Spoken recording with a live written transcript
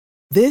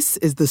This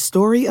is the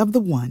story of the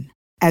one.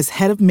 As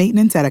head of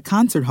maintenance at a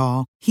concert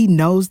hall, he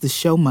knows the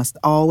show must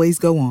always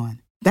go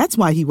on. That's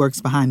why he works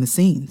behind the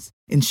scenes,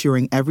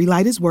 ensuring every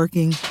light is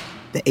working,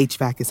 the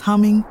HVAC is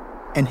humming,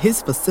 and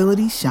his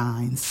facility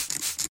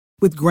shines.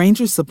 With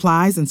Grainger's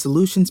supplies and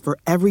solutions for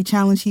every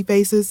challenge he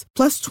faces,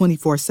 plus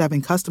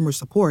 24/7 customer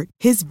support,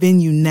 his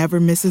venue never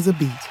misses a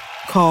beat.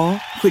 Call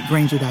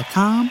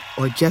quickgrainger.com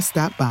or just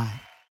stop by.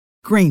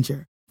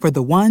 Grainger, for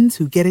the ones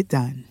who get it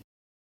done.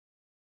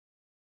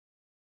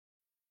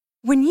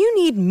 When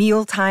you need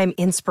mealtime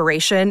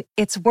inspiration,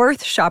 it's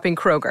worth shopping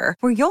Kroger,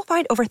 where you'll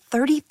find over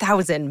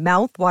 30,000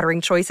 mouth-watering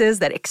choices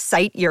that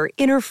excite your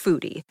inner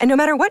foodie. And no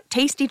matter what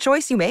tasty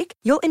choice you make,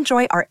 you'll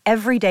enjoy our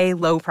everyday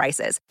low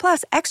prices,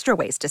 plus extra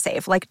ways to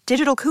save, like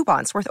digital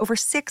coupons worth over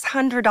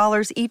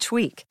 $600 each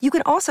week. You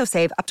can also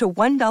save up to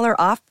 $1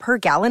 off per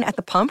gallon at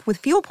the pump with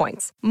fuel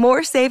points.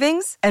 More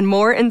savings and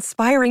more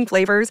inspiring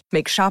flavors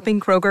make shopping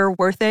Kroger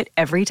worth it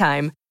every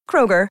time.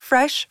 Kroger,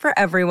 fresh for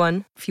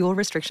everyone. Fuel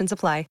restrictions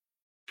apply.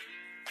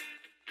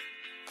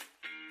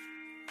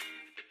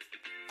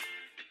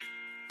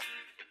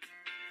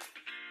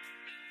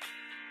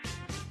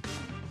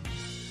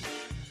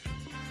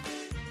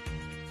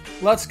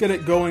 Let's get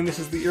it going. This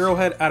is the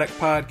Arrowhead Addict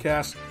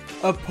Podcast,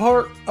 a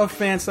part of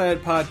Fansided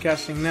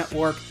Podcasting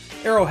Network,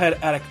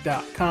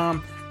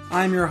 arrowheadaddict.com.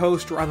 I'm your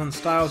host, Rylan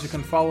Stiles. You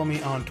can follow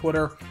me on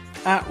Twitter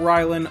at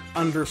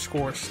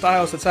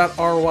Rylan_Stiles. It's at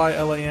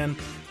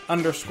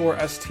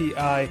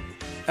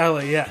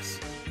RYLAN_STILAS.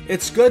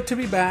 It's good to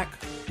be back.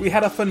 We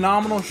had a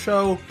phenomenal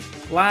show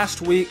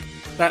last week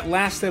that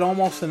lasted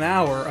almost an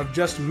hour of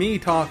just me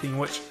talking,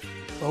 which,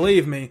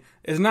 believe me,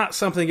 is not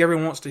something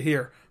everyone wants to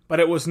hear. But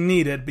it was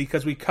needed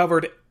because we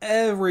covered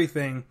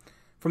everything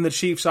from the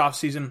Chiefs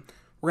offseason.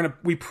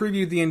 We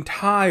previewed the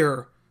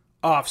entire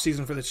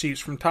offseason for the Chiefs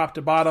from top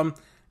to bottom.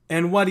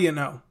 And what do you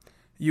know?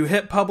 You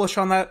hit publish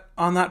on that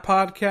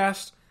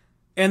podcast,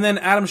 and then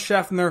Adam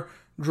Schefter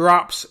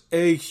drops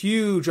a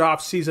huge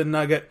offseason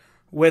nugget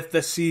with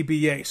the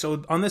CBA.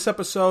 So on this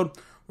episode,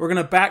 we're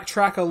going to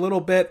backtrack a little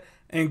bit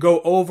and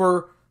go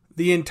over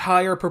the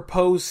entire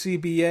proposed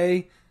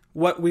CBA,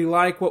 what we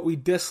like, what we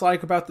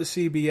dislike about the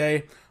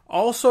CBA.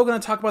 Also going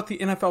to talk about the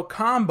NFL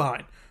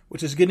Combine,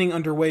 which is getting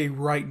underway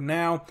right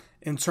now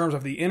in terms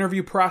of the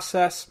interview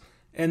process,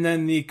 and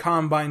then the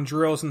Combine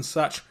drills and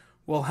such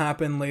will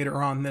happen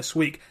later on this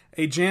week.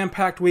 A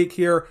jam-packed week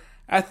here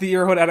at the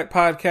Arrowhead Addict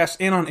Podcast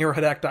and on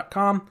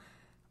arrowheadaddict.com.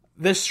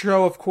 This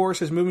show, of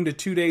course, is moving to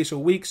 2 days a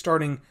week,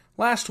 starting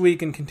last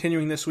week and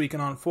continuing this week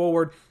and on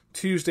forward.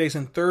 Tuesdays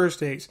and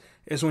Thursdays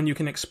is when you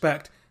can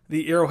expect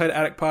the Arrowhead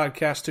Addict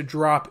Podcast to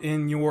drop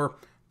in your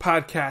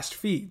podcast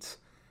feeds.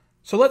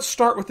 So let's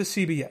start with the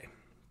CBA.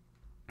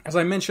 As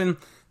I mentioned,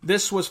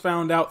 this was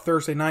found out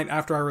Thursday night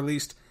after I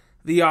released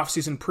the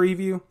offseason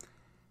preview.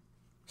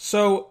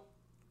 So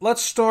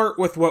let's start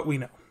with what we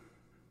know.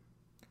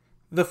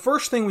 The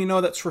first thing we know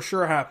that's for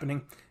sure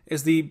happening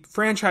is the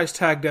franchise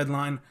tag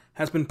deadline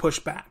has been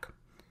pushed back.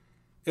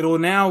 It'll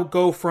now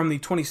go from the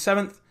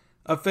 27th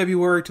of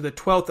February to the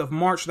 12th of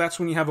March. That's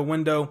when you have a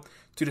window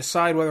to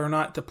decide whether or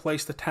not to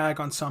place the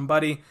tag on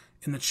somebody.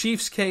 In the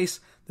Chiefs'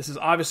 case, this is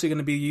obviously going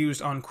to be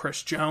used on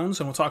Chris Jones,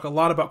 and we'll talk a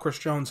lot about Chris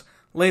Jones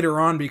later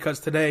on because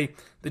today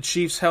the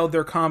Chiefs held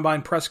their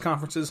combine press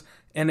conferences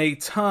and a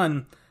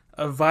ton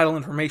of vital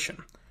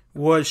information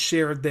was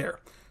shared there.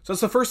 So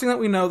that's the first thing that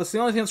we know. That's the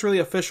only thing that's really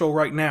official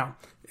right now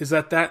is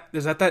that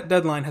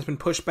deadline has been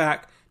pushed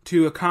back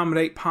to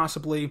accommodate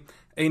possibly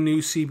a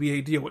new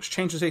CBA deal, which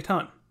changes a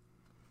ton.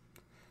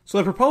 So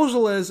the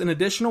proposal is an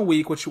additional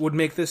week, which would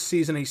make this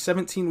season a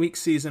 17-week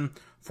season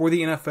for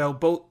the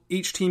NFL,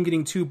 each team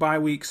getting 2 bye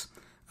weeks.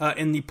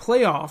 In the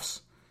playoffs,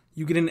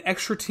 you get an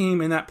extra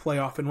team in that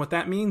playoff, and what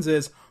that means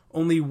is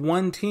only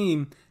one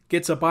team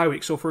gets a bye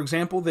week. So, for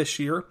example, this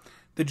year,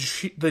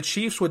 the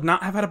Chiefs would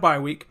not have had a bye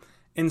week.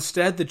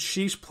 Instead, the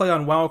Chiefs play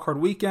on Wild Card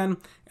Weekend,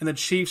 and the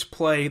Chiefs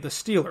play the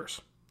Steelers.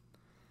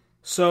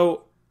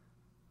 So,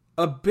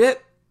 a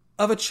bit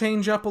of a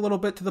change up a little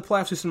bit to the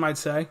playoff system, I'd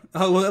say.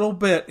 A little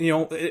bit.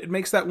 It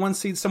makes that one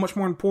seed so much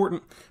more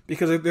important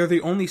because they're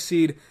the only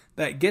seed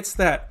that gets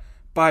that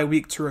bye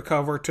week to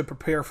recover to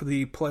prepare for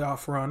the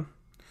playoff run.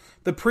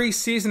 The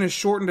preseason is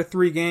shortened to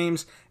 3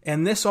 games,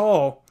 and this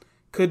all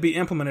could be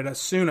implemented as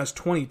soon as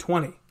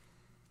 2020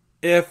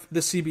 if the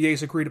CBA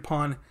is agreed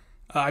upon,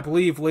 I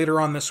believe, later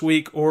on this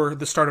week or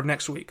the start of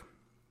next week.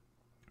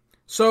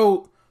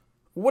 So,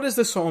 what does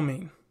this all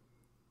mean?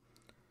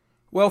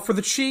 Well, for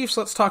the Chiefs,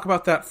 let's talk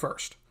about that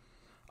first.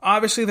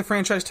 Obviously, the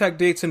franchise tag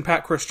dates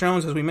impact Chris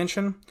Jones, as we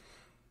mentioned.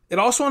 It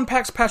also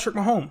impacts Patrick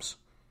Mahomes.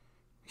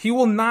 He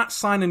will not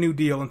sign a new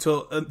deal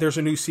until there's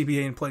a new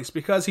CBA in place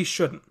because he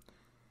shouldn't.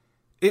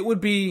 It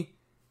would be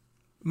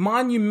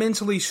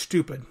monumentally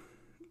stupid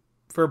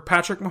for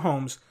Patrick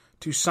Mahomes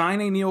to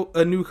sign a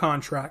new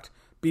contract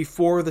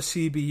before the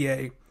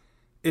CBA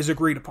is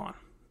agreed upon.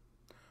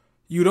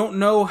 You don't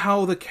know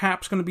how the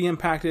cap's going to be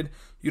impacted.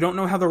 You don't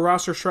know how the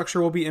roster structure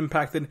will be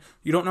impacted.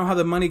 You don't know how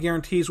the money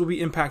guarantees will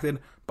be impacted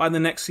by the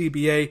next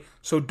CBA.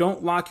 So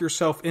don't lock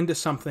yourself into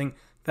something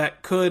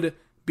that could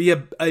be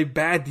a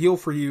bad deal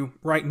for you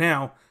right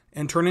now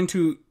and turn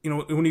into,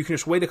 when you can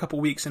just wait a couple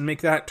weeks and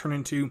make that turn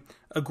into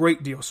a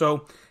great deal.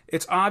 So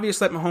it's obvious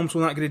that Mahomes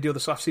will not get a deal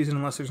this offseason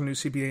unless there's a new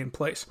CBA in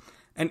place.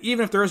 And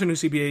even if there is a new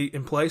CBA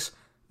in place,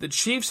 the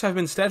Chiefs have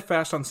been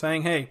steadfast on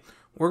saying, hey,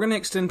 we're going to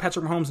extend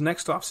Patrick Mahomes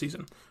next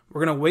offseason.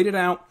 We're going to wait it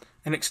out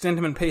and extend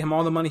him and pay him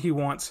all the money he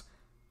wants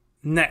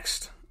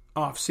next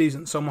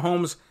offseason. So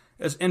Mahomes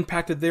is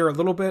impacted there a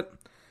little bit.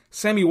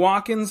 Sammy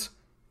Watkins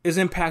is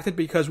impacted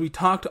because we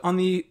talked on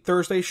the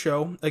Thursday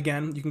show.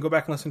 Again, you can go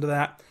back and listen to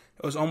that.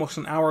 It was almost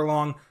an hour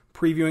long,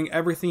 previewing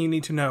everything you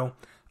need to know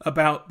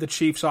about the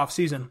Chiefs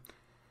offseason.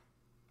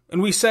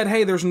 And we said,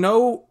 hey, there's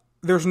no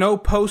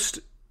post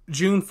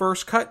June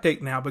 1st cut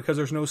date now because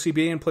there's no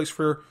CBA in place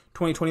for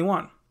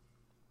 2021.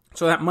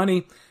 So that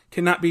money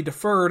cannot be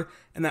deferred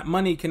and that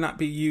money cannot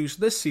be used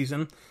this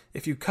season.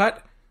 If you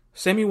cut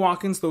Sammy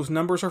Watkins, those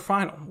numbers are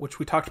final, which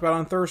we talked about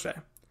on Thursday.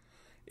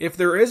 If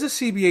there is a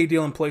CBA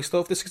deal in place, though,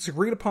 if this gets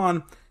agreed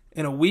upon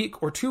in a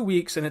week or 2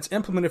 weeks and it's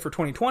implemented for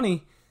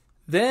 2020,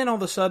 then all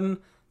of a sudden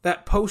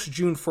that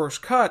post-June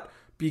 1st cut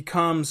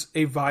becomes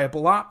a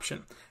viable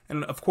option.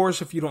 And of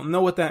course, if you don't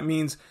know what that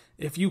means,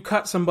 if you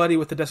cut somebody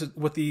with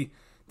the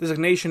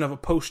designation of a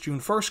post-June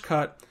 1st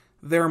cut,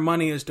 their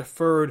money is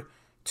deferred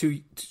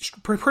to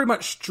pretty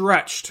much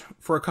stretched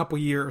for a couple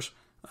years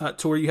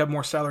to where you have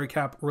more salary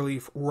cap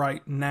relief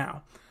right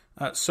now.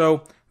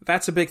 So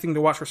that's a big thing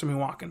to watch for Sammy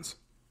Watkins.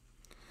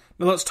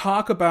 Now let's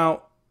talk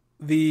about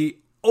the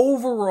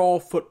overall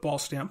football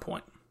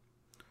standpoint.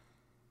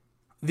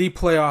 The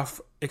playoff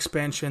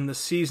expansion, the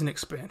season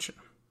expansion.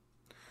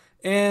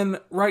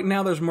 And right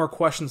now there's more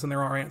questions than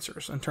there are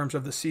answers in terms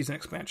of the season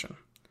expansion.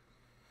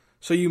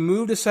 So you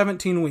move to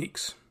 17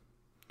 weeks.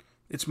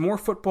 It's more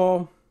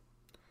football.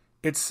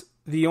 It's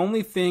the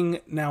only thing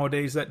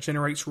nowadays that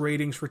generates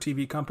ratings for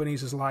TV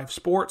companies is live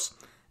sports.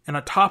 And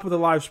on top of the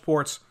live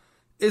sports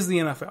is the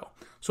NFL.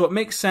 So it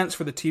makes sense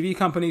for the TV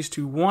companies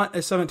to want a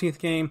 17th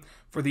game,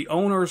 for the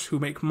owners who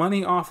make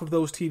money off of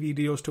those TV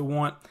deals to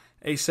want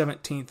a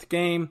 17th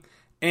game.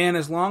 And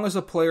as long as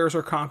the players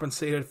are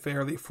compensated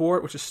fairly for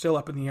it, which is still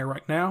up in the air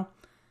right now,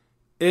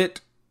 it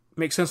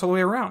makes sense all the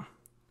way around.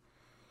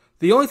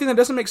 The only thing that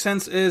doesn't make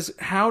sense is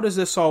how does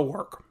this all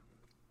work?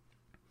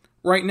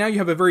 Right now you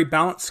have a very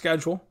balanced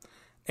schedule,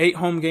 8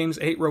 home games,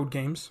 8 road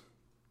games.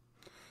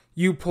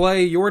 You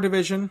play your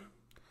division,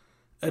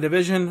 a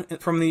division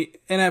from the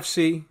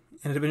NFC,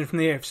 and a division from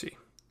the AFC.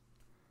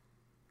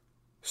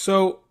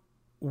 So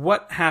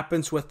what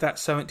happens with that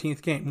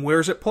 17th game? Where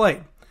is it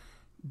played?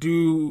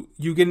 Do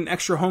you get an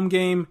extra home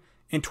game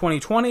in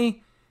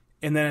 2020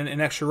 and then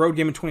an extra road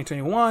game in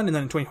 2021 and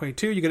then in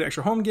 2022 you get an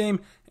extra home game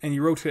and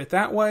you rotate it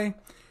that way?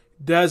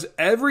 Does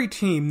every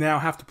team now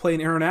have to play an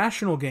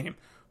international game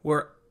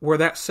where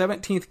that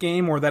 17th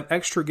game or that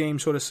extra game,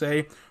 so to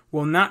say,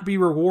 will not be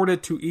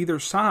rewarded to either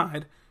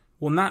side,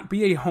 will not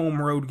be a home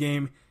road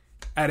game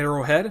at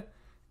Arrowhead?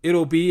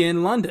 It'll be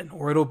in London,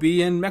 or it'll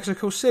be in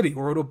Mexico City,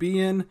 or it'll be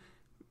in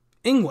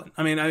England.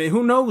 I mean,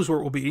 who knows where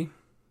it will be?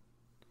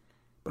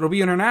 But it'll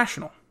be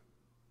international.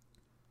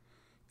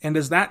 And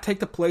does that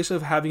take the place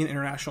of having an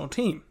international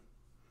team?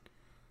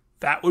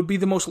 That would be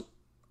the most,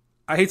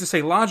 I hate to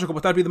say logical,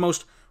 but that would be the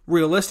most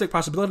realistic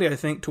possibility, I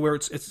think, to where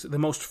it's the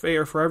most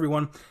fair for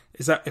everyone,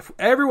 is that if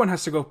everyone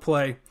has to go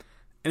play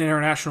an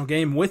international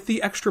game with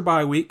the extra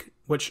bye week,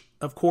 which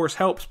of course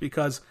helps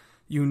because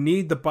you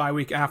need the bye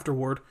week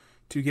afterward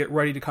to get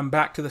ready to come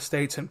back to the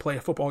States and play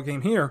a football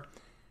game here.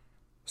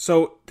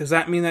 So does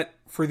that mean that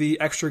for the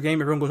extra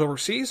game everyone goes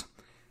overseas?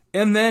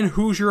 And then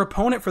who's your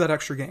opponent for that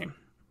extra game?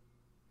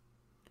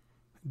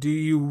 Do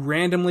you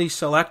randomly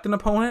select an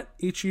opponent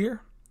each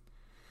year?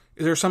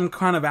 Is there some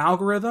kind of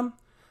algorithm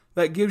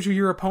that gives you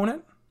your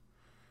opponent?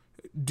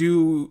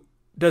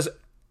 Does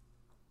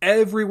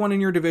everyone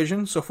in your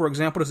division, so for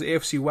example, does the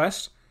AFC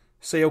West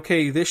say,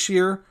 okay, this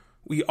year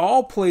we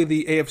all play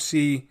the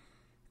AFC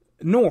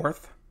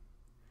North,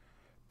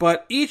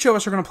 but each of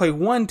us are going to play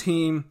one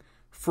team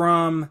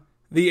from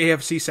the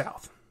AFC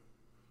South?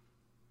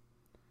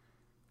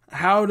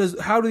 How do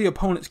the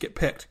opponents get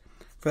picked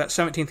for that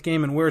 17th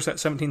game, and where's that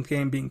 17th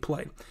game being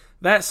played?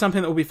 That's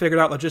something that will be figured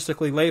out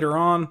logistically later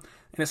on,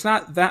 and it's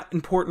not that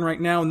important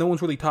right now. No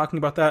one's really talking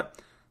about that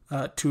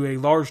to a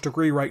large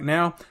degree right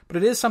now, but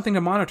it is something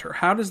to monitor.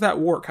 How does that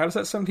work? How does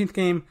that 17th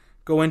game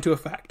go into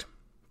effect?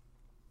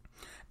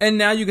 And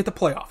now you get the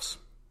playoffs.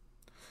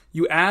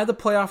 You add the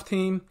playoff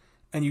team,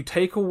 and you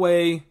take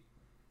away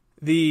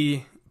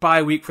the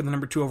bye week for the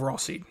number 2 overall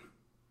seed.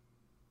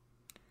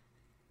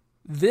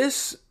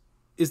 This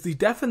is the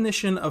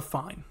definition of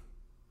fine.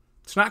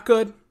 It's not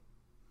good.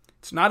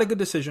 It's not a good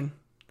decision.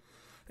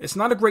 It's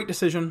not a great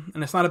decision,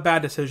 and it's not a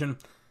bad decision.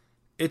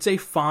 It's a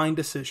fine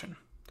decision.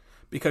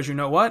 Because you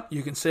know what?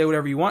 You can say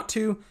whatever you want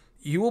to.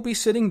 You will be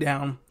sitting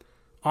down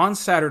on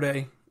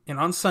Saturday and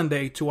on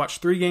Sunday to watch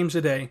 3 games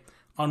a day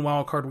on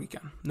Wild Card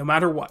Weekend, no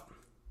matter what.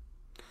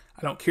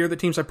 I don't care the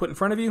teams I put in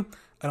front of you.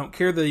 I don't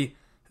care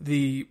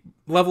the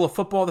level of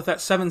football that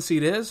 7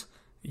 seed is.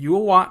 You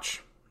will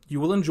watch. You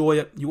will enjoy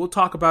it. You will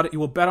talk about it. You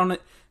will bet on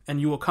it.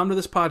 And you will come to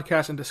this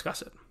podcast and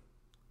discuss it.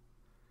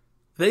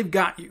 They've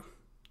got you.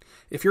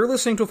 If you're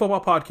listening to a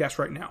football podcast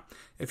right now,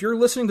 if you're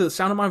listening to the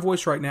sound of my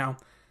voice right now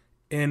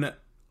in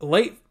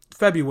late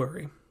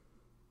February,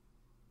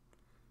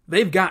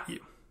 they've got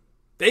you.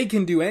 They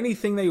can do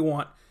anything they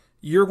want.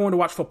 You're going to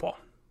watch football.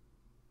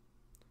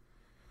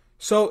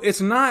 So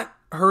it's not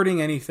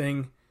hurting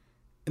anything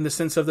in the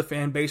sense of the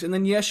fan base. And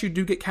then, yes, you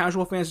do get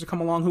casual fans to come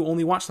along who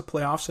only watch the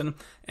playoffs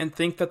and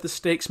think that the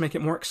stakes make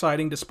it more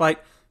exciting, despite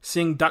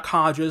seeing Duck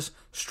Hodges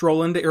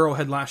stroll into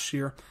Arrowhead last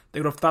year. They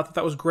would have thought that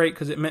that was great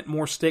because it meant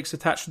more stakes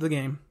attached to the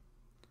game.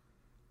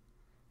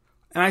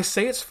 And I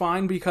say it's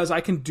fine because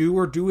I can do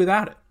or do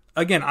without it.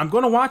 Again, I'm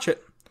going to watch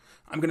it.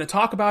 I'm going to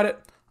talk about it.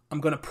 I'm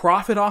going to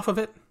profit off of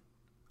it.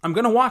 I'm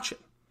going to watch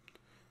it.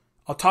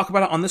 I'll talk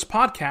about it on this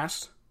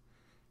podcast.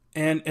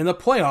 And in the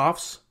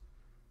playoffs,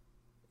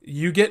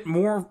 you get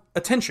more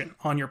attention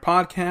on your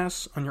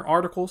podcasts, on your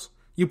articles.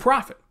 You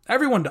profit.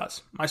 Everyone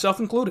does, myself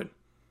included.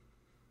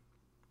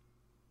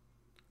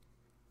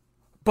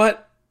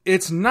 But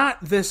it's not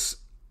this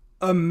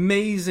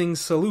amazing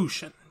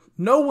solution.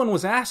 No one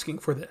was asking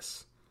for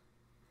this.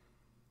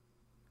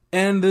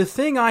 And the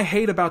thing I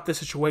hate about this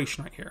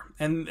situation right here,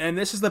 and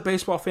this is the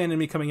baseball fan in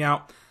me coming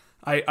out.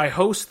 I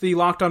host the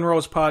Locked On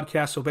Royals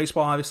podcast, so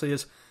baseball obviously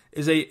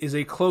is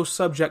a close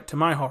subject to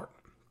my heart.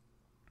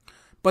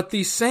 But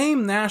the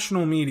same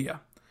national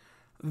media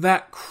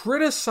that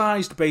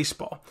criticized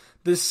baseball,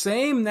 the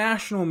same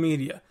national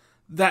media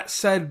that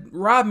said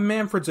Rob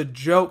Manfred's a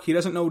joke, he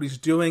doesn't know what he's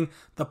doing,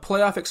 the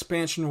playoff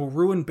expansion will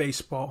ruin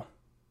baseball,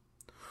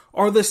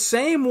 are the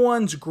same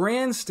ones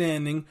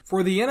grandstanding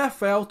for the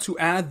NFL to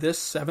add this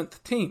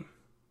seventh team.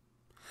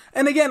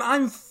 And again,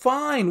 I'm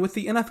fine with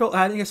the NFL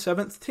adding a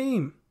seventh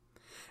team.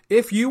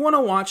 If you want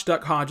to watch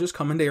Duck Hodges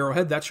come into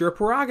Arrowhead, that's your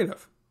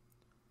prerogative.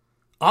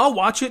 I'll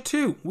watch it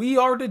too. We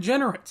are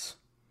degenerates.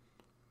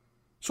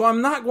 So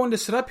I'm not going to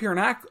sit up here and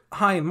act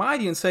high and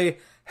mighty and say,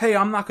 hey,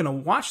 I'm not going to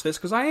watch this,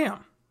 because I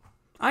am.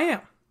 I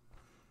am.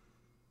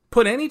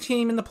 Put any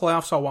team in the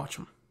playoffs, I'll watch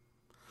them.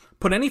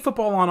 Put any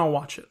football on, I'll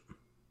watch it.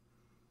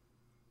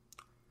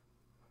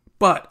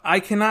 But I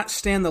cannot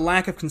stand the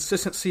lack of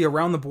consistency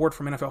around the board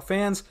from NFL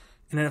fans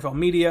and NFL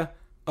media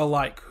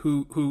alike,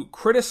 who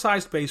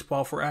criticized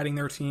baseball for adding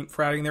their team,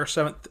 for adding their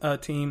seventh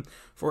team,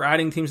 for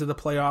adding teams to the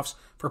playoffs,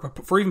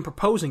 for even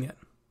proposing it.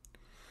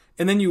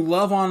 And then you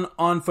love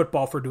on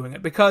football for doing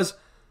it, because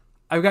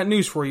I've got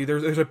news for you.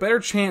 There's a better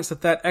chance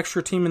that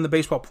extra team in the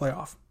baseball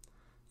playoff,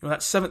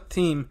 that seventh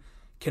team,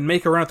 can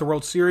make a run at the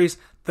World Series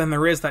than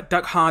there is that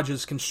Duck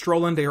Hodges can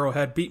stroll into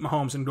Arrowhead, beat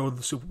Mahomes, and go to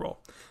the Super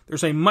Bowl.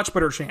 There's a much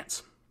better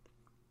chance.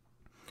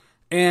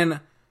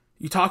 And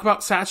you talk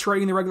about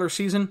saturating the regular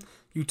season.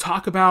 You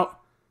talk about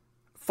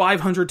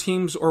 500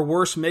 teams or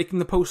worse making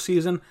the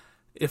postseason.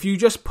 If you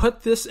just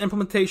put this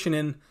implementation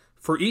in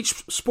for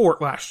each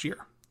sport last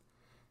year,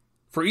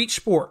 for each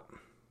sport,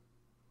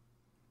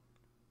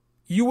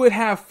 you would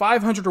have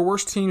 500 or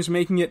worse teams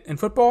making it in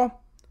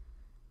football,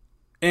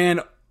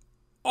 and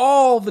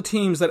all the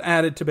teams that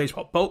added to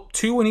baseball, both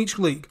two in each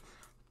league,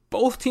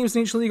 both teams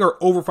in each league are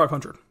over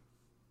 500.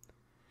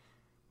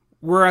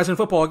 Whereas in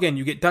football, again,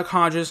 you get Duck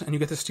Hodges and you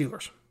get the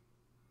Steelers.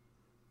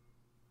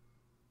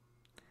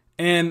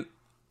 And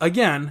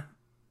again,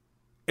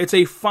 it's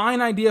a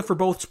fine idea for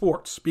both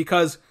sports,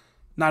 because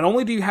not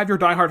only do you have your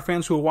diehard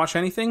fans who will watch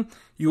anything,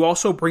 you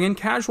also bring in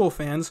casual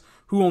fans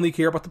who only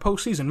care about the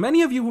postseason.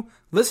 Many of you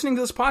listening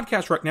to this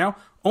podcast right now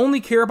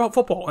only care about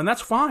football, and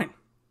that's fine.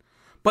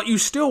 But you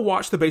still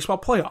watch the baseball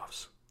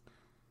playoffs.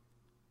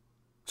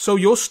 So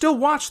you'll still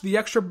watch the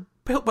extra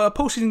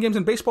postseason games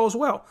in baseball as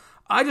well.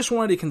 I just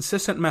wanted a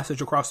consistent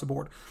message across the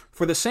board.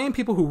 For the same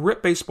people who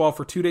ripped baseball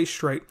for 2 days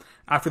straight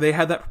after they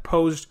had that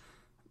proposed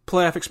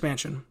playoff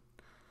expansion,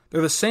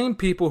 they're the same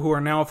people who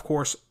are now, of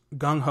course,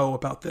 gung-ho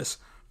about this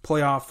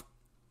playoff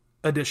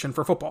edition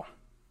for football.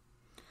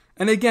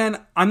 And again,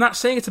 I'm not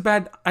saying it's a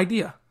bad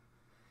idea.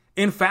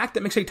 In fact,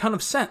 it makes a ton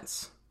of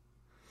sense.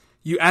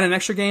 You add an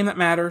extra game that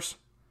matters.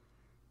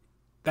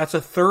 That's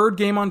a third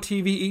game on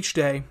TV each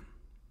day.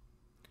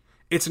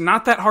 It's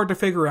not that hard to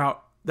figure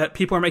out that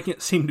people are making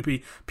it seem to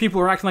be.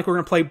 People are acting like we're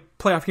going to play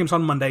playoff games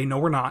on Monday. No,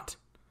 we're not.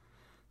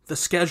 The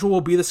schedule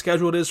will be the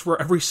schedule it is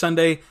for every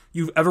Sunday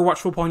you've ever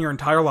watched football in your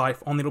entire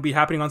life, only it'll be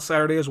happening on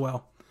Saturday as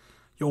well.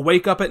 You'll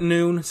wake up at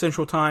noon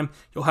Central Time,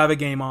 you'll have a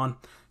game on.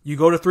 You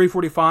go to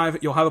 3:45,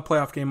 you'll have a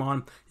playoff game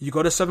on. You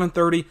go to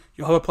 7:30,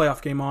 you'll have a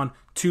playoff game on.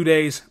 2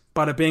 days,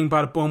 bada bing,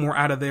 bada boom, we're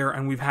out of there,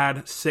 and we've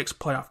had 6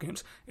 playoff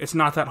games. It's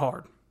not that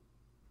hard.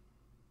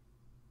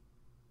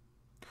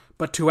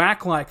 But to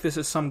act like this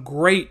is some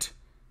great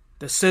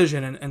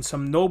decision and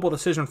some noble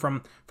decision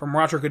from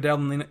Roger Goodell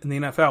in the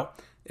NFL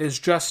is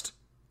just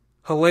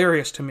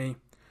hilarious to me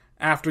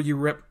after you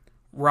rip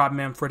Rob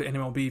Manfred and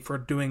MLB for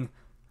doing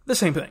the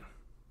same thing.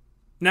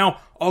 Now,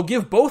 I'll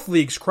give both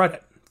leagues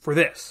credit for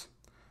this.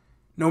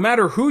 No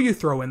matter who you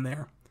throw in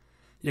there,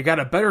 you got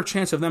a better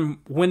chance of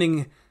them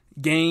winning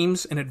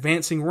games and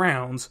advancing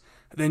rounds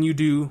than you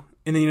do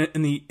in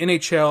the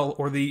NHL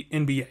or the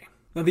NBA.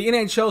 Now, the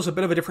NHL is a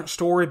bit of a different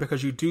story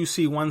because you do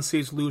see one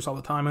seeds lose all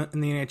the time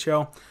in the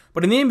NHL.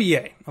 But in the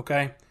NBA,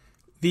 okay,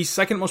 the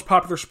second most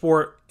popular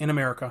sport in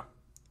America.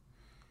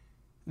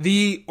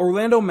 The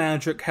Orlando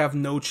Magic have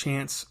no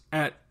chance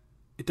at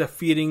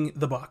defeating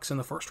the Bucks in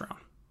the first round.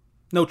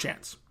 No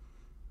chance.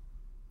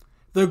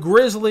 The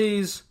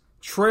Grizzlies,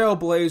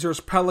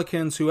 Trailblazers,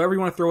 Pelicans, whoever you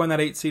want to throw in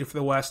that 8 seed for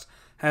the West,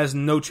 has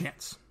no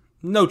chance.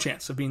 No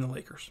chance of beating the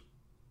Lakers.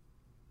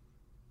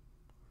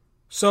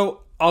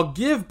 So I'll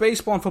give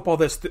baseball and football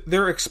this.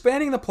 They're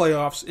expanding the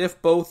playoffs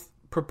if both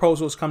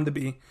proposals come to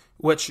be,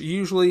 which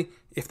usually,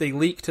 if they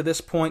leak to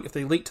this point, if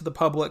they leak to the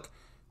public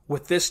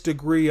with this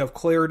degree of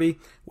clarity,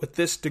 with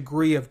this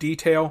degree of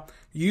detail,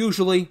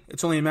 usually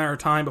it's only a matter of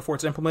time before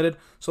it's implemented.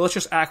 So let's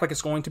just act like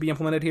it's going to be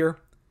implemented here.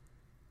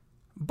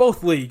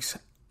 Both leagues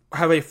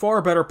have a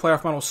far better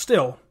playoff model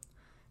still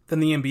than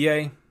the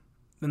NBA,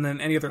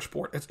 than any other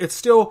sport. It's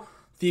still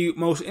the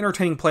most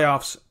entertaining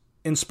playoffs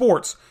in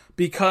sports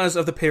because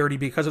of the parity,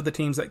 because of the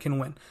teams that can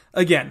win.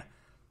 Again,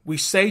 we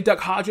say Duck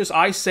Hodges,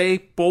 I say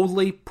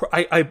boldly,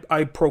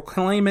 I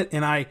proclaim it,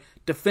 and I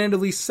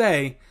definitively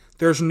say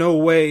there's no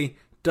way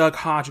Duck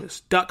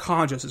Hodges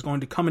is going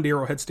to come into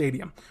Arrowhead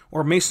Stadium,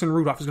 or Mason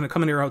Rudolph is going to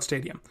come into Arrowhead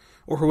Stadium,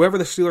 or whoever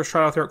the Steelers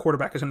try out there at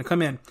quarterback is going to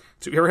come in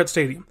to Arrowhead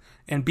Stadium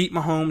and beat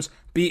Mahomes,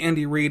 beat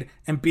Andy Reid,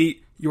 and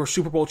beat your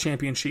Super Bowl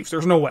champion Chiefs.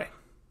 There's no way.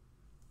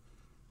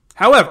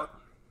 However,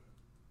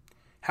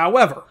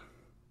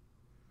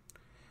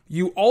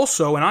 you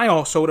also, and I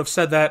also would have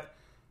said that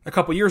a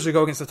couple years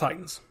ago against the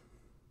Titans.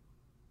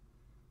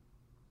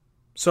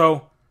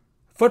 So,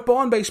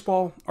 football and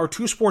baseball are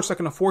two sports that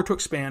can afford to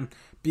expand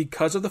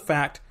because of the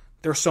fact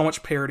there's so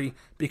much parity,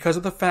 because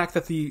of the fact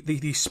that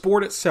the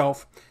sport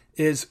itself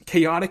is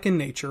chaotic in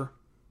nature,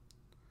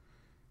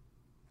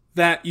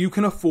 that you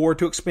can afford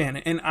to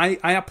expand. And I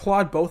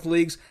applaud both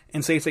leagues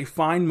and say it's a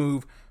fine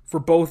move for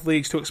both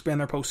leagues to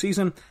expand their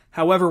postseason.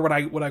 However, what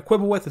I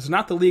quibble with is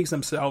not the leagues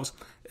themselves,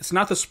 it's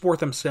not the sport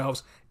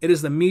themselves, it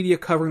is the media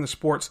covering the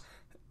sports,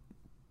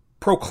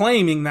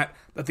 proclaiming that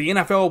the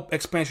NFL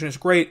expansion is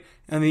great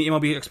and the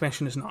MLB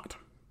expansion is not.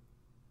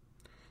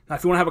 Now,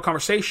 if you want to have a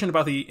conversation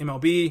about the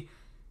MLB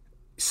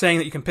saying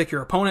that you can pick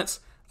your opponents,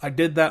 I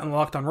did that in the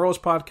Locked On Royals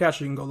podcast.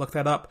 You can go look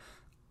that up.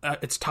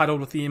 It's titled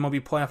with the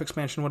MLB playoff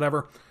expansion,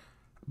 whatever.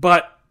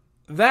 But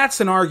that's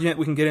an argument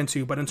we can get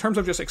into. But in terms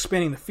of just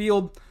expanding the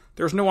field,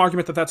 there's no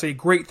argument that that's a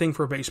great thing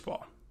for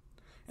baseball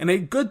and a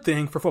good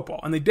thing for football.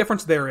 And the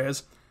difference there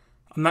is,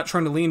 I'm not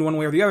trying to lean one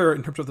way or the other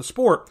in terms of the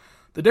sport.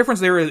 The difference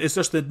there is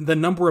just the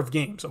number of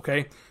games,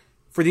 okay?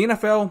 For the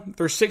NFL,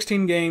 there's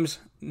 16 games,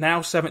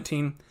 now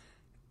 17.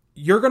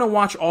 You're going to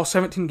watch all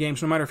 17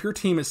 games no matter if your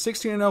team is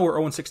 16-0 or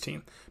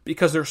 0-16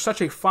 because there's such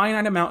a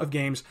finite amount of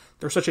games,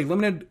 there's such a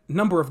limited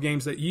number of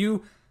games that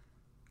you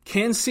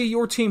can see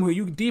your team who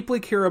you deeply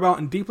care about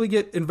and deeply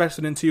get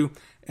invested into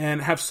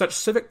and have such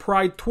civic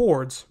pride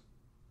towards.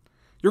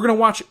 You're going to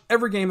watch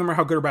every game no matter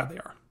how good or bad they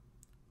are.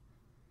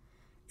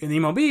 In the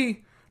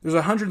MLB, there's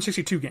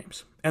 162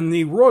 games. And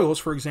the Royals,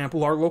 for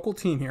example, our local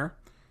team here,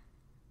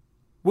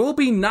 will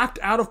be knocked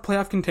out of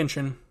playoff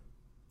contention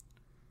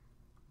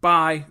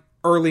by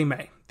early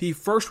May. The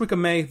first week of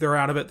May, they're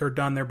out of it. They're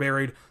done. They're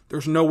buried.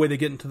 There's no way they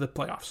get into the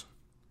playoffs.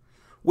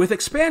 With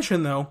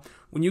expansion, though,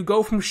 when you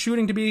go from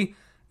shooting to be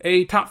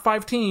a top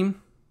 5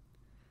 team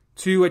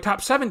to a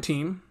top 7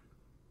 team,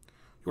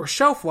 your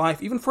shelf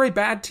life, even for a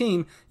bad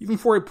team, even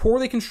for a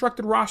poorly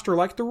constructed roster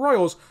like the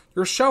Royals,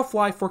 your shelf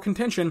life for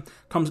contention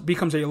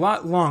becomes a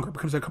lot longer,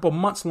 becomes a couple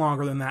months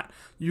longer than that.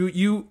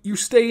 You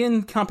stay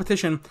in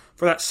competition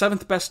for that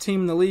 7th best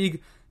team in the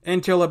league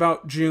until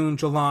about June,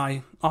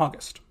 July,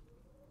 August.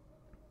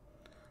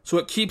 So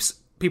it keeps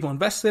people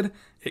invested,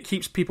 it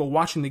keeps people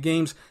watching the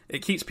games,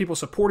 it keeps people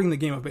supporting the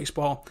game of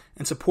baseball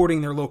and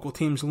supporting their local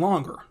teams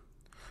longer.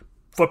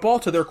 Football,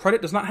 to their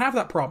credit, does not have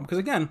that problem because,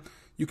 again,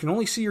 you can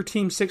only see your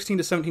team 16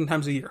 to 17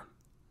 times a year.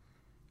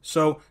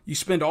 So you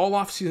spend all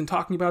offseason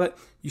talking about it.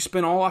 You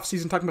spend all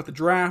offseason talking about the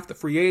draft, the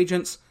free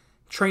agents,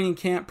 training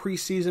camp,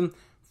 preseason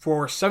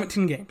for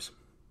 17 games.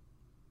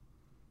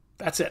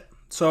 That's it.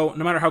 So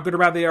no matter how good or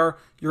bad they are,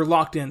 you're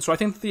locked in. So I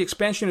think that the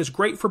expansion is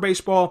great for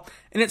baseball,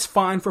 and it's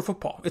fine for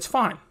football. It's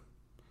fine.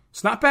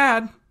 It's not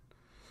bad.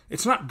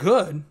 It's not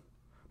good,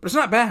 but it's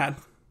not bad.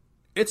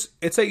 It's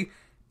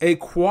a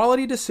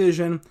quality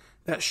decision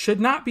that should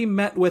not be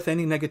met with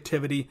any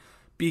negativity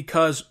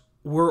because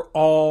we're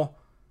all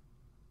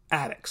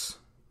addicts.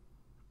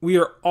 We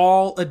are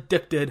all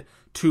addicted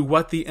to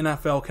what the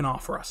NFL can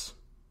offer us.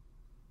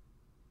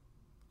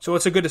 So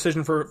it's a good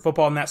decision for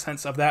football in that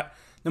sense of that.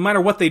 No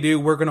matter what they do,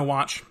 we're going to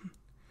watch.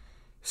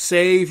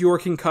 Save your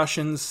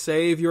concussions,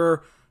 save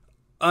your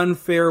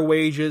unfair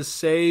wages,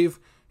 save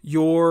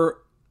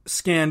your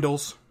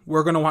scandals.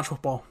 We're going to watch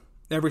football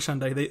every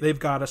Sunday. They've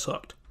got us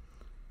hooked.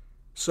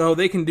 So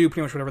they can do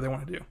pretty much whatever they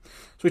want to do.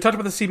 So we talked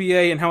about the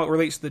CBA and how it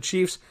relates to the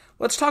Chiefs.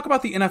 Let's talk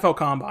about the NFL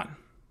Combine.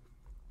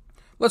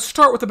 Let's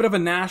start with a bit of a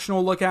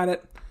national look at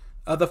it.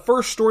 The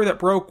first story that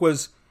broke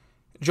was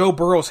Joe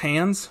Burrow's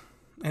hands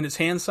and his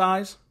hand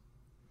size.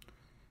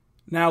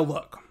 Now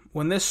look,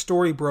 when this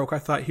story broke, I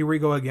thought, here we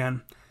go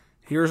again.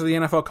 Here's the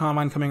NFL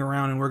Combine coming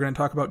around, and we're going to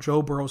talk about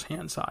Joe Burrow's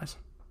hand size.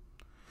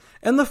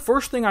 And the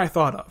first thing I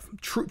thought of,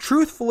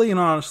 truthfully and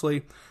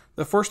honestly,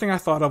 the first thing I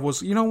thought of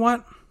was, you know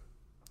what?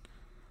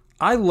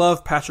 I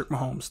love Patrick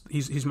Mahomes.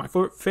 He's my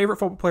favorite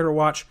football player to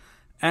watch,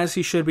 as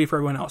he should be for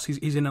everyone else.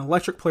 He's an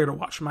electric player to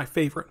watch, my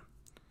favorite.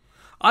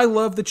 I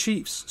love the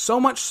Chiefs, so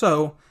much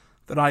so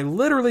that I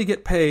literally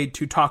get paid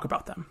to talk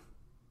about them.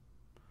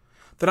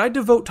 That I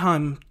devote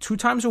time 2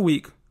 times a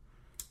week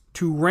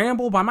to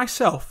ramble by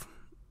myself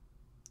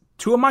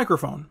to a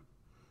microphone,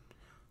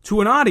 to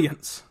an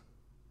audience,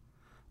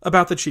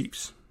 about the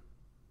Chiefs.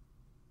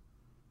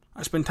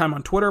 I spend time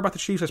on Twitter about the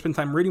Chiefs. I spend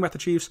time reading about the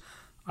Chiefs.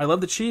 I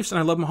love the Chiefs and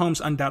I love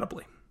Mahomes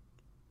undoubtedly.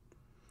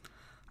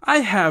 I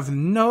have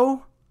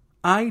no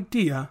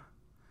idea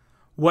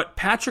what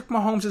Patrick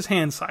Mahomes'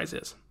 hand size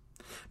is.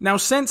 Now,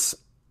 since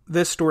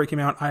this story came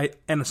out,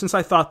 since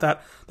I thought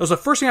that was the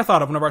first thing I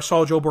thought of whenever I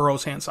saw Joe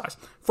Burrow's hand size.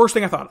 First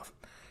thing I thought of.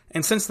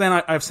 And since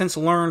then, I've since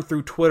learned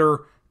through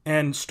Twitter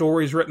and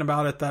stories written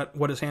about it that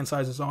what his hand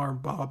sizes are,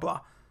 blah, blah, blah.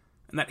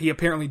 And that he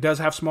apparently does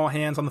have small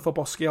hands on the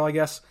football scale, I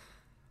guess.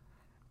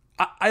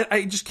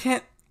 I just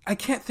can't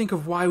think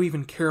of why we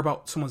even care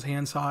about someone's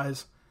hand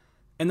size.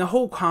 And the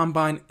whole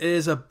combine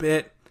is a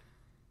bit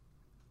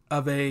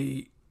of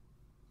a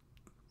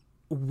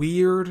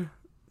weird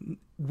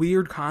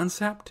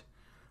concept.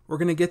 We're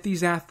going to get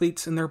these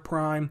athletes in their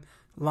prime,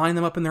 line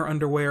them up in their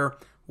underwear,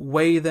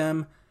 weigh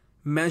them,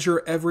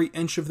 measure every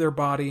inch of their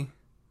body.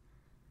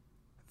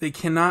 They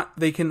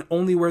can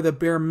only wear the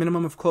bare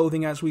minimum of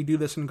clothing as we do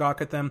this and gawk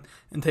at them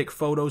and take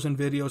photos and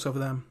videos of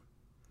them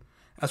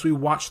as we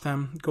watch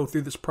them go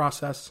through this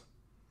process.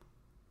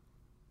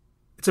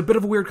 It's a bit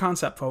of a weird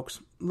concept, folks.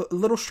 A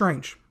little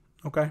strange,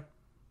 okay? A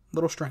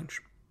little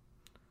strange.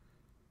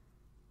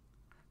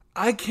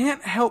 I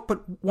can't help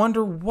but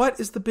wonder what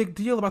is the big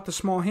deal about the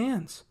small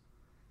hands.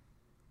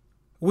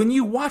 When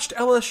you watched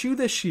LSU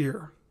this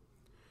year,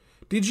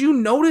 did you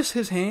notice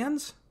his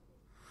hands?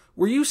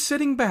 Were you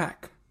sitting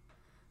back,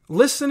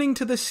 listening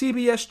to the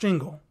CBS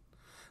jingle,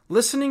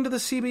 listening to the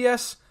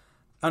CBS,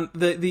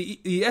 the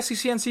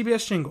SEC and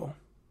CBS jingle?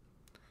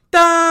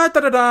 Da da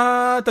da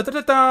da da da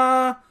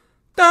da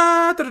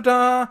da da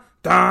da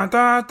da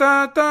da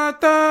da da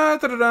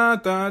da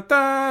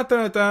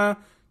da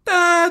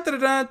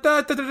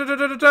da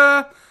da da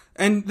da.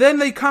 And then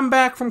they come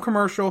back from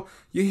commercial.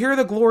 You hear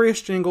the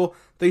glorious jingle.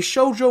 They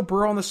show Joe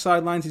Burrow on the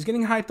sidelines. He's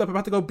getting hyped up,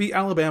 about to go beat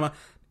Alabama.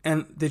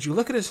 And did you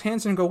look at his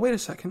hands and go, wait a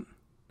second?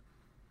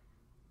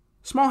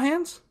 Small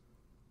hands?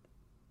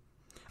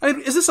 I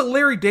mean, is this a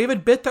Larry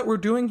David bit that we're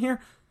doing here?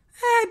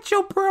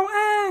 Joe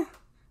Burrow,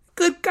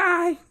 good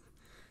guy.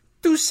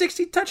 Threw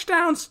 60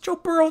 touchdowns. Joe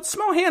Burrow,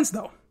 small hands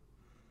though.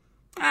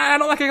 I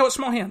don't like a guy with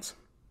small hands.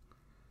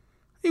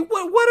 Hey,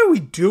 what are we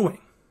doing?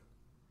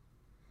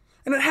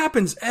 And it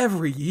happens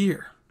every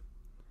year.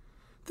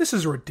 This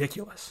is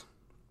ridiculous.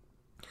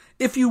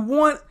 If you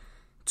want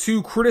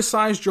to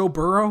criticize Joe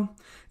Burrow,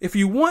 if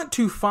you want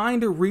to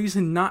find a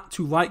reason not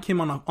to like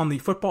him on the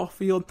football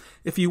field,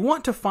 if you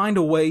want to find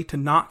a way to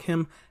knock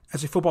him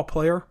as a football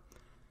player,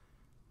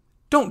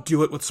 don't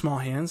do it with small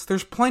hands.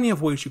 There's plenty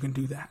of ways you can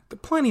do that. There are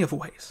plenty of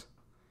ways.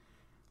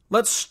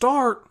 Let's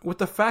start with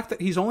the fact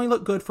that he's only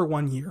looked good for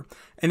 1 year.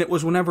 And it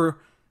was whenever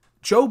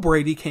Joe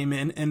Brady came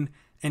in and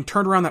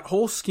turned around that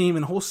whole scheme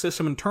and whole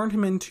system and turned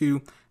him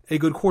into a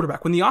good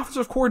quarterback. When the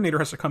offensive coordinator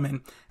has to come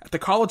in at the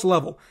college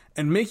level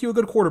and make you a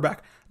good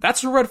quarterback,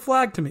 that's a red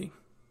flag to me.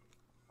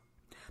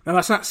 Now,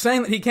 that's not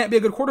saying that he can't be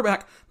a good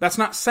quarterback. That's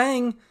not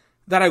saying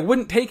that I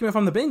wouldn't take him if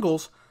I'm the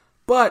Bengals.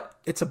 But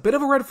it's a bit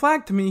of a red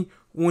flag to me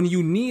when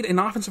you need an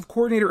offensive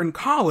coordinator in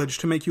college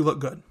to make you look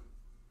good.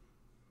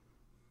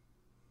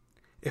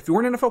 If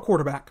you're an NFL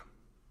quarterback,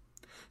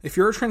 if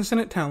you're a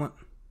transcendent talent,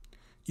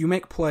 you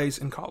make plays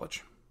in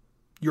college.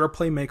 You're a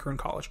playmaker in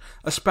college,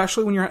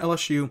 especially when you're at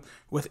LSU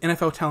with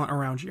NFL talent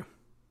around you.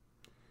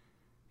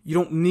 You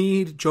don't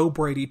need Joe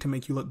Brady to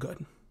make you look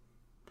good.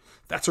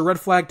 That's a red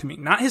flag to me.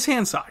 Not his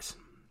hand size.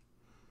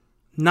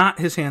 Not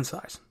his hand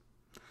size.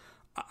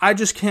 I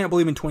just can't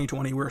believe in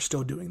 2020 we're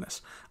still doing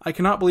this. I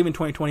cannot believe in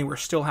 2020 we're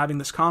still having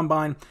this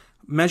combine,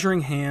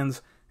 measuring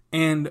hands,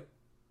 and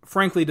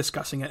frankly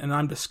discussing it. And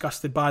I'm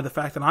disgusted by the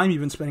fact that I'm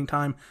even spending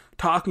time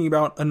talking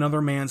about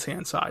another man's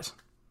hand size.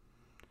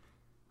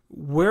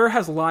 Where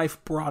has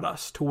life brought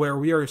us to where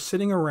we are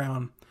sitting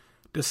around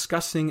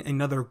discussing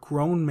another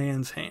grown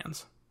man's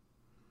hands?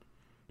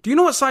 Do you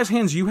know what size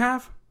hands you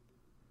have?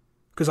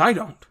 Because I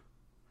don't.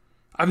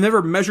 I've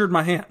never measured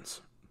my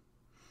hands.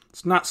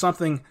 It's not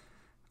something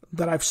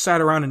that I've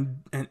sat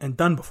around and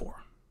done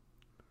before.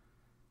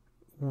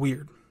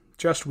 Weird.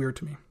 Just weird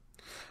to me.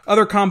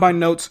 Other combine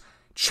notes.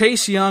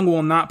 Chase Young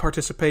will not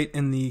participate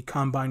in the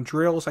combine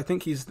drills. I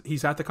think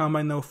he's at the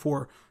combine, though,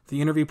 for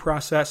the interview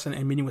process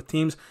and meeting with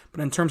teams. But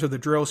in terms of the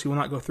drills, he will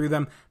not go through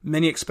them.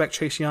 Many expect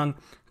Chase Young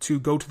to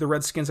go to the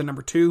Redskins at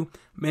number 2.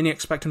 Many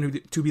expect him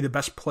to be the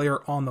best player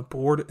on the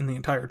board in the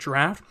entire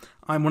draft.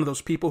 I'm one of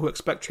those people who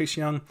expect Chase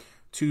Young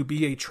to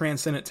be a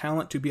transcendent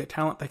talent, to be a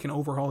talent that can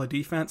overhaul the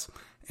defense.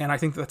 And I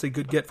think that's a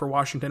good get for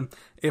Washington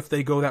if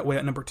they go that way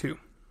at number 2.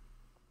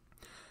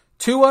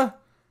 Tua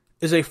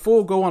is a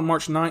full go on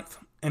March 9th.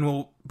 and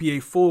will be a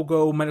full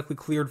go, medically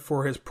cleared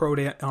for his pro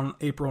day on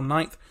April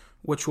 9th,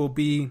 which will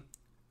be,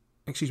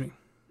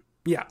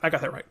 yeah, I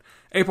got that right.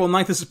 April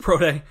 9th is his pro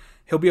day.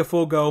 He'll be a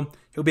full go.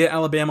 He'll be at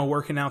Alabama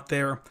working out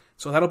there.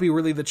 So that'll be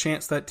really the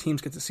chance that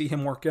teams get to see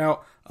him work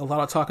out. A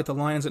lot of talk at the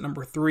Lions at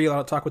number 3, a lot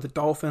of talk with the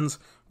Dolphins.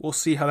 We'll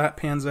see how that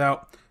pans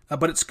out.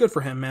 But it's good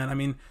for him, man. I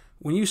mean,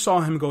 when you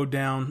saw him go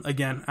down,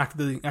 again, after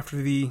the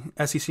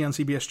SEC on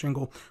CBS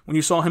jingle, when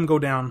you saw him go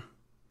down,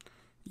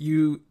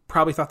 you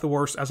probably thought the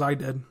worst, as I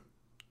did.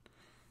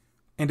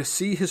 And to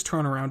see his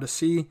turnaround, to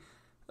see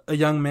a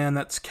young man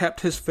that's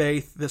kept his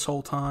faith this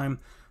whole time,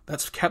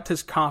 that's kept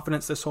his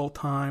confidence this whole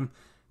time,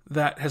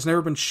 that has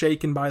never been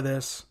shaken by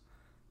this,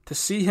 to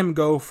see him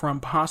go from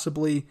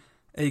possibly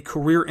a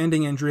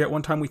career-ending injury, at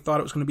one time we thought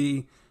it was going to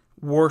be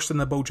worse than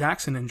the Bo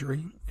Jackson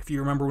injury, if you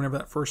remember whenever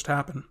that first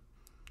happened,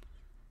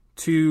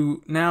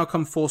 to now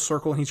come full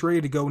circle and he's ready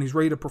to go and he's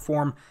ready to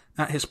perform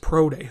at his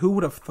pro day. Who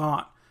would have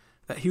thought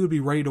that he would be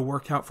ready to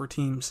work out for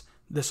teams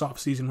this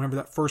offseason whenever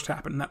that first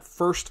happened, that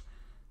first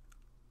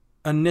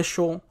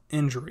initial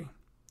injury,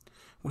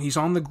 when he's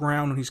on the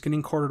ground, when he's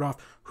getting carted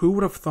off? Who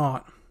would have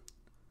thought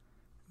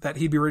that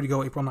he'd be ready to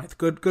go April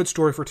 9th? Good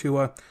story for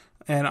Tua,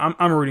 and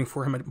I'm rooting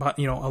for him,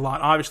 a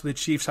lot. Obviously, the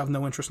Chiefs have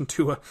no interest in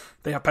Tua.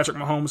 They have Patrick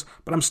Mahomes,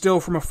 but I'm still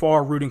from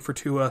afar rooting for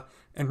Tua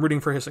and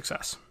rooting for his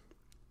success.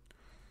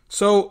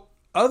 So,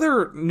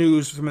 other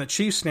news from the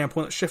Chiefs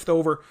standpoint, let's shift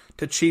over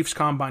to Chiefs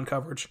Combine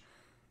coverage.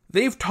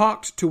 They've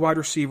talked to wide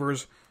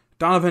receivers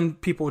Donovan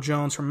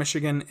Peoples-Jones from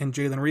Michigan and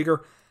Jalen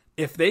Reagor.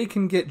 If they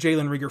can get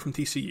Jalen Reagor from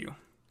TCU,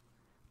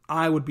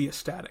 I would be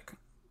ecstatic.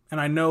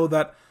 And I know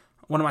that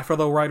one of my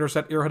fellow writers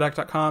at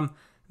Arrowhead.com,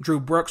 Drew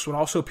Brooks, would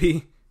also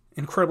be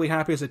incredibly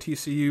happy as a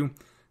TCU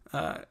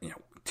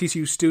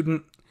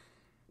student.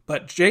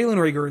 But Jalen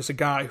Reagor is a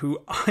guy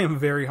who I am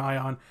very high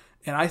on,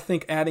 and I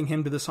think adding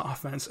him to this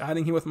offense,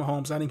 adding him with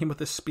Mahomes, adding him with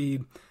his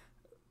speed,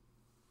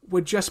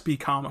 would just be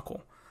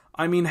comical.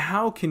 I mean,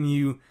 how can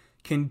you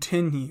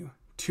continue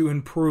to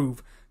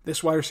improve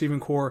this wide receiving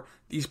core,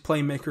 these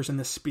playmakers, and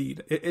this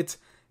speed? It's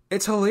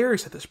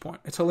hilarious at this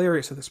point. It's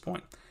hilarious at this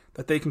point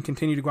that they can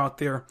continue to go out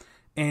there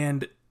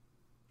and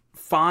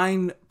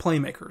find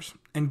playmakers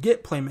and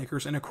get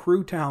playmakers and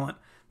accrue talent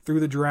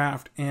through the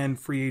draft and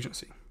free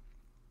agency.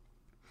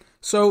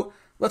 So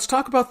let's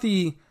talk about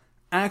the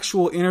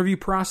actual interview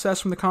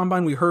process from the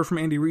Combine. We heard from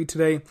Andy Reid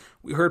today.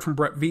 We heard from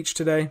Brett Veach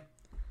today.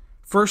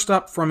 First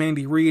up from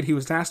Andy Reid, he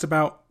was asked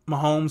about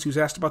Mahomes. He was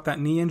asked about that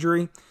knee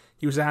injury.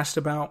 He was asked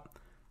about,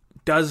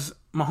 does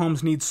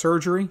Mahomes need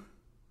surgery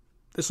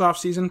this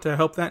offseason to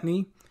help that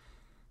knee?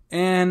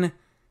 And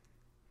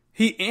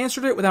he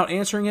answered it without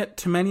answering it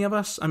to many of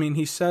us. I mean,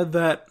 he said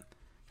that,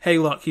 hey,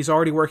 look, he's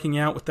already working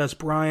out with Dez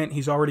Bryant.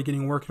 He's already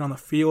working on the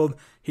field.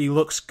 He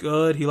looks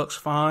good. He looks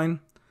fine.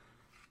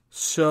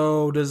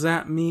 So does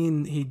that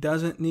mean he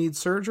doesn't need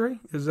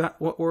surgery? Is that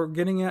what we're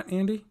getting at,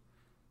 Andy?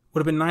 Would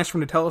have been nice for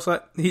him to tell us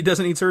that he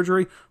doesn't need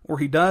surgery, or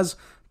he does.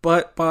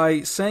 But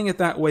by saying it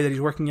that way, that he's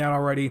working out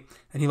already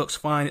and he looks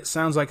fine, it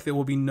sounds like there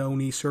will be no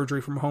knee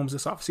surgery from Mahomes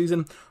this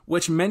offseason,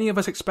 which many of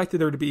us expected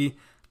there to be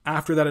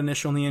after that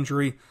initial knee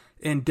injury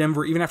in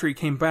Denver. Even after he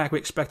came back, we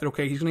expected,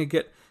 okay, he's going to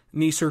get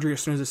knee surgery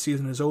as soon as the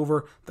season is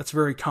over. That's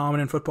very common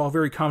in football,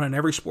 very common in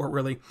every sport,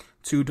 really,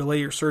 to delay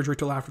your surgery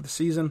till after the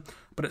season.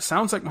 But it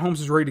sounds like Mahomes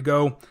is ready to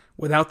go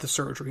without the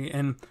surgery.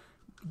 And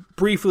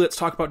briefly, let's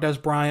talk about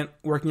Dez Bryant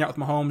working out with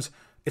Mahomes.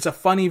 It's a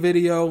funny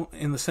video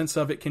in the sense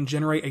of it can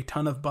generate a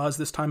ton of buzz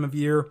this time of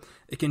year.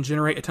 It can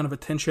generate a ton of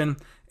attention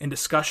and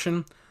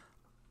discussion.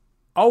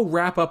 I'll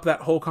wrap up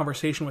that whole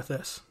conversation with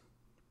this.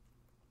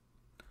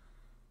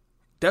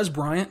 Dez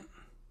Bryant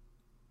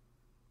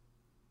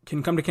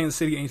can come to Kansas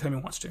City anytime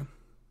he wants to,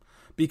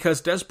 because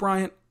Dez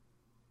Bryant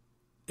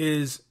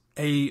is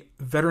a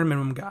veteran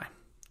minimum guy.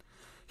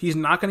 He's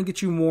not going to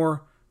get you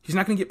more. He's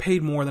not going to get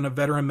paid more than a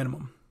veteran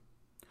minimum.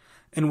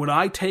 And would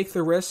I take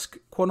the risk,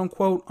 quote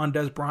unquote, on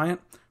Dez Bryant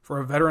for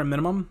a veteran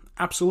minimum?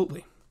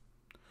 Absolutely.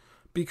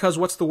 Because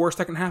what's the worst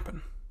that can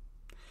happen?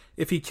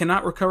 If he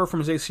cannot recover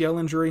from his ACL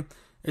injury,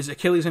 his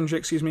Achilles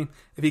injury,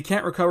 if he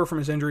can't recover from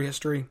his injury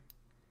history,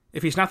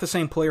 if he's not the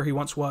same player he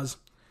once was,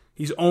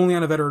 he's only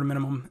on a veteran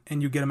minimum,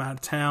 and you get him out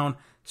of town.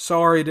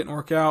 Sorry it didn't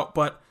work out,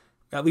 but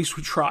at least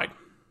we tried.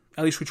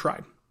 At least we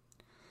tried.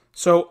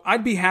 So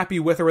I'd be happy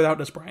with or without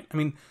Dez Bryant. I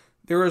mean,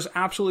 there is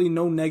absolutely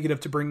no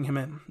negative to bringing him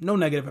in. No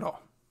negative at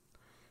all.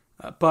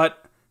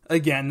 But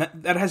again,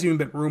 that hasn't even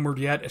been rumored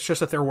yet. It's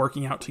just that they're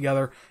working out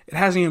together. It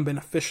hasn't even been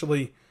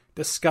officially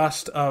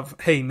discussed of,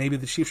 hey, maybe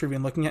the Chiefs are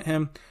even looking at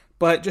him.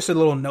 But just a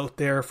little note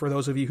there for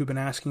those of you who've been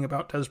asking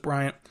about Dez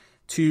Bryant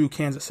to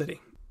Kansas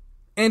City.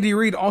 Andy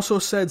Reid also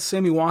said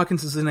Sammy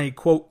Watkins is in a,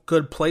 quote,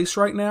 good place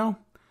right now.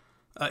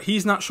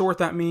 He's not sure what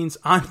that means.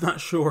 I'm not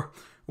sure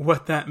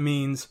what that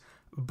means.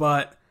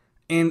 But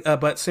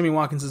Sammy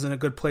Watkins is in a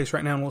good place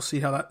right now, and we'll see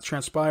how that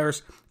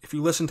transpires. If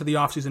you listen to the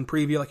offseason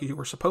preview like you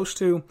were supposed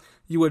to,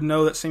 you would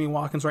know that Sammy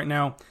Watkins right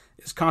now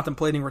is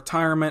contemplating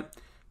retirement,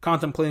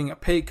 contemplating a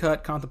pay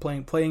cut,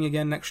 contemplating playing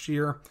again next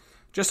year.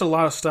 Just a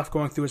lot of stuff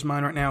going through his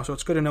mind right now, so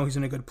it's good to know he's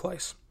in a good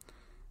place.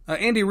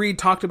 Andy Reid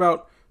talked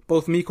about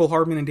both Mecole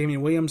Hardman and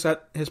Damian Williams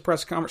at his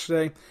press conference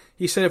today.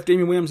 He said if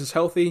Damian Williams is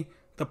healthy,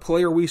 the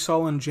player we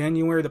saw in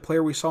January, the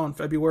player we saw in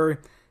February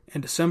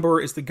and December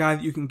is the guy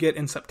that you can get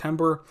in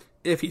September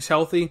if he's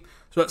healthy.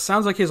 So it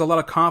sounds like he has a lot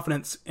of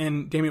confidence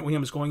in Damian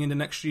Williams going into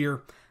next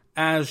year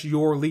as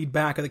your lead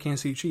back of the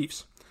Kansas City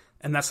Chiefs.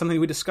 And that's something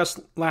we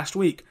discussed last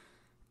week.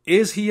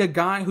 Is he a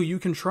guy who you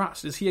can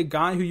trust? Is he a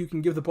guy who you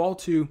can give the ball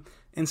to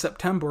in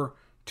September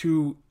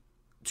to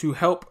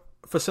help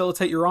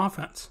facilitate your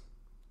offense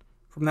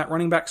from that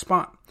running back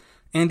spot?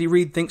 Andy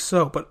Reid thinks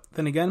so, but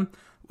then again,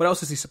 what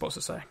else is he supposed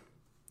to say?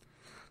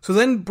 So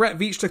then Brett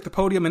Veach took the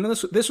podium, and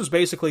this was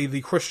basically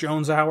the Chris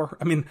Jones hour.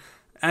 I mean,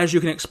 as you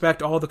can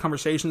expect, all the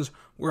conversations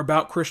were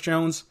about Chris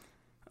Jones.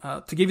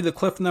 To give you the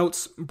cliff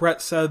notes, Brett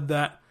said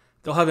that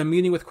they'll have a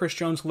meeting with Chris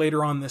Jones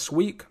later on this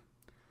week.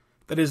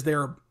 That is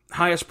their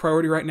highest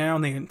priority right now,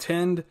 and they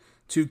intend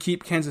to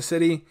keep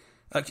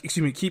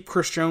keep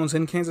Chris Jones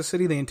in Kansas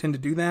City. They intend to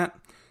do that,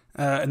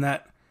 and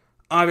that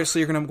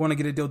obviously you're going to want to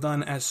get a deal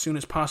done as soon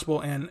as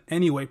possible and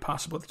any way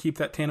possible to keep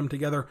that tandem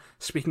together.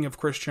 Speaking of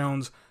Chris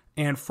Jones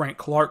and Frank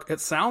Clark, it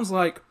sounds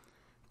like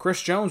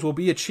Chris Jones will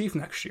be a Chief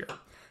next year.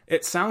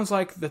 It sounds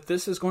like that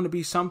this is going to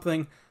be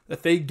something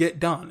that they get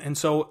done. And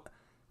so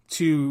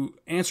to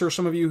answer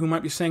some of you who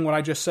might be saying what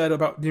I just said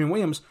about Damian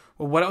Williams,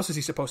 well, what else is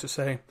he supposed to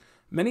say?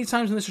 Many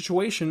times in this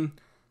situation,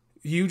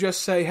 you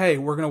just say, hey,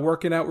 we're going to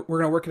work it out.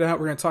 We're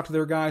going to talk to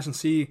their guys and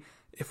see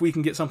if we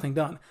can get something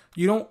done.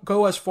 You don't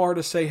go as far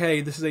to say,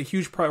 hey, this is a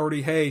huge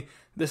priority. Hey,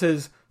 this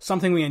is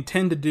something we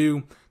intend to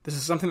do. This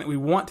is something that we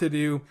want to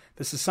do.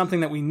 This is something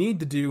that we need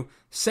to do.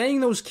 Saying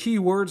those key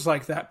words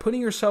like that,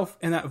 putting yourself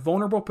in that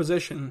vulnerable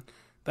position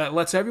that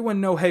lets everyone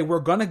know, hey, we're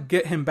going to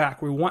get him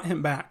back. We want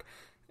him back,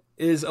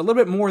 is a little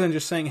bit more than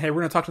just saying, hey,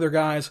 we're going to talk to their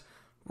guys.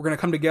 We're going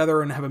to come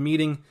together and have a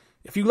meeting.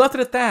 If you left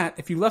it at that,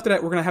 we're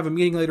going to have a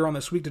meeting later on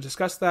this week to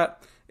discuss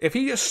that. If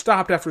he just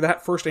stopped after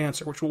that first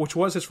answer, which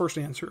was his first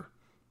answer,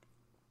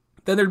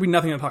 then there'd be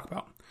nothing to talk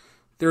about.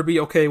 There'd be,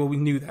 okay, well, we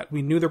knew that.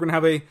 We knew they were going to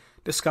have a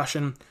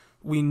discussion.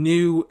 We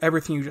knew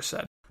everything you just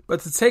said.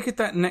 But to take it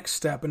that next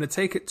step and to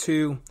take it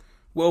to,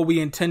 well, we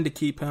intend to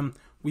keep him,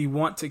 we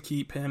want to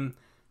keep him,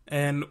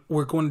 and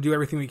we're going to do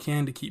everything we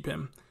can to keep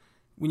him.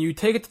 When you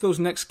take it to those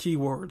next key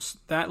words,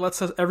 that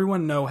lets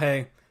everyone know,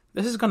 hey,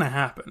 this is going to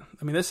happen.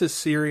 I mean, this is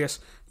serious.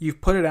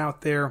 You've put it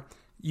out there.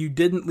 You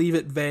didn't leave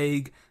it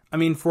vague. I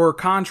mean, for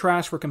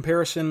contrast, for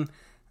comparison,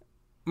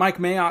 Mike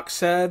Mayock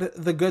said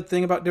the good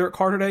thing about Derek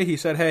Carr today. He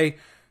said, hey,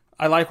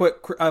 I like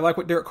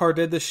what Derek Carr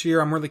did this year.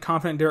 I'm really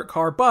confident in Derek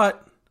Carr.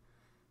 But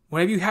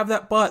whenever you have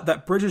that but,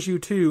 that bridges you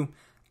to,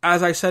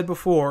 as I said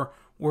before,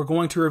 we're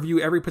going to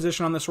review every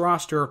position on this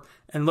roster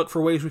and look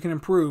for ways we can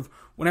improve.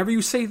 Whenever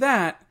you say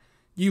that,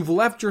 you've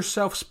left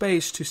yourself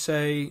space to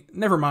say,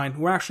 never mind,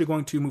 we're actually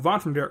going to move on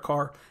from Derek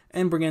Carr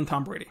and bring in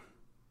Tom Brady.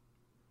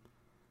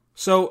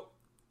 So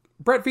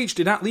Brett Veach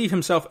did not leave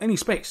himself any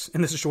space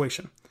in this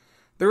situation.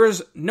 There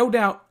is no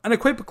doubt,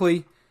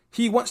 unequivocally,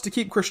 he wants to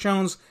keep Chris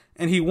Jones,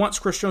 and he wants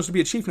Chris Jones to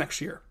be a Chief next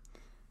year.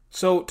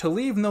 So to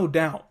leave no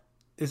doubt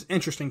is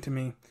interesting to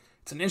me.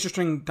 It's an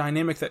interesting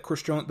dynamic that Brett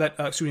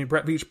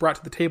Veach brought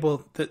to the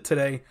table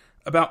today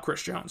about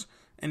Chris Jones.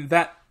 And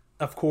that,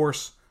 of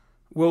course,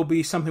 will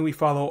be something we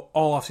follow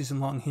all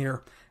offseason long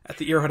here at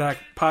the Arrowhead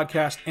Addict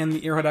podcast and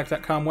the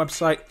arrowheadact.com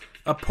website,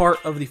 a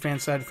part of the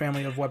Fansided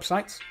family of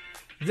websites.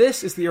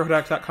 This is the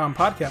arrowheadact.com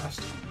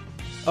podcast,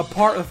 a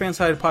part of the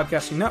Fansided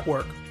Podcasting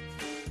Network.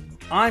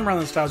 I'm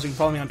Rylan Stiles. You can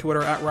follow me on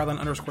Twitter at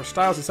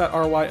Rylan_Stiles. It's at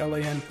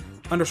RYLAN_STILES.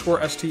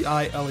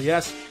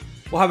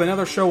 We'll have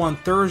another show on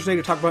Thursday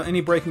to talk about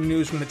any breaking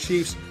news from the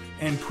Chiefs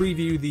and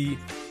preview the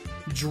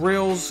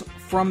drills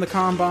from the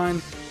Combine,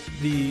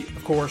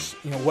 of course,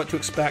 what to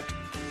expect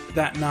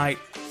that night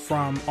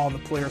from all the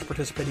players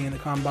participating in the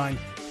Combine,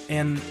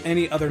 and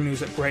any other news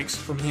that breaks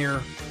from here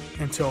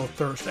until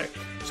Thursday.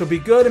 So be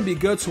good and be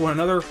good to one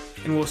another,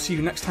 and we'll see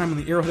you next time on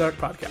the Arrowhead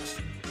Addict podcast.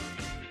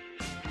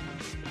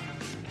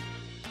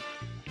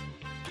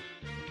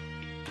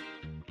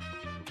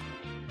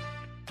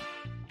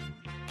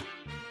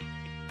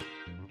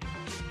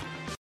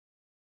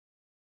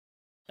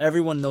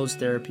 Everyone knows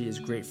therapy is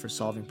great for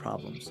solving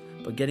problems,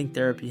 but getting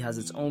therapy has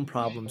its own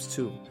problems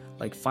too,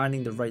 like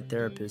finding the right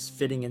therapist,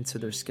 fitting into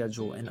their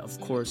schedule, and of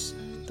course,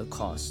 the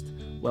cost.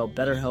 Well,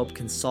 BetterHelp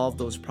can solve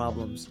those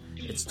problems.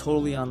 It's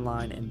totally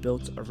online and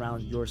built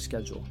around your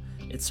schedule.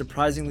 It's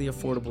surprisingly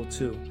affordable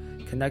too.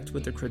 Connect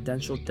with a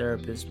credentialed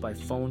therapist by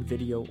phone,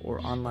 video, or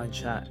online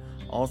chat,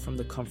 all from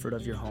the comfort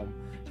of your home.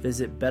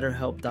 Visit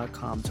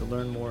BetterHelp.com to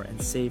learn more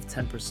and save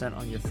 10%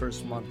 on your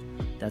first month.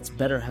 That's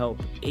BetterHelp,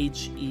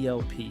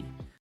 H-E-L-P.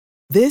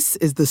 This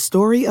is the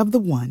story of the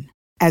one.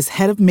 As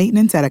head of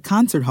maintenance at a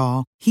concert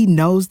hall, he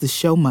knows the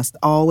show must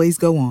always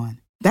go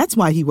on. That's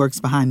why he works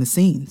behind the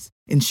scenes,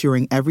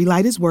 ensuring every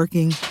light is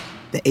working,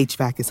 the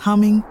HVAC is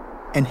humming,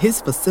 and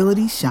his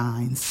facility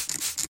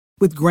shines.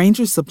 With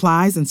Grainger's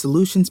supplies and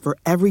solutions for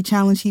every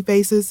challenge he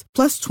faces,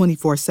 plus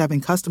 24/7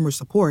 customer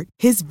support,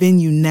 his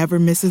venue never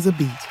misses a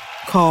beat.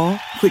 Call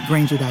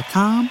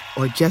quickgrainger.com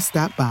or just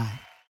stop by.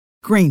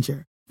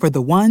 Grainger, for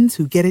the ones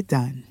who get it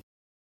done.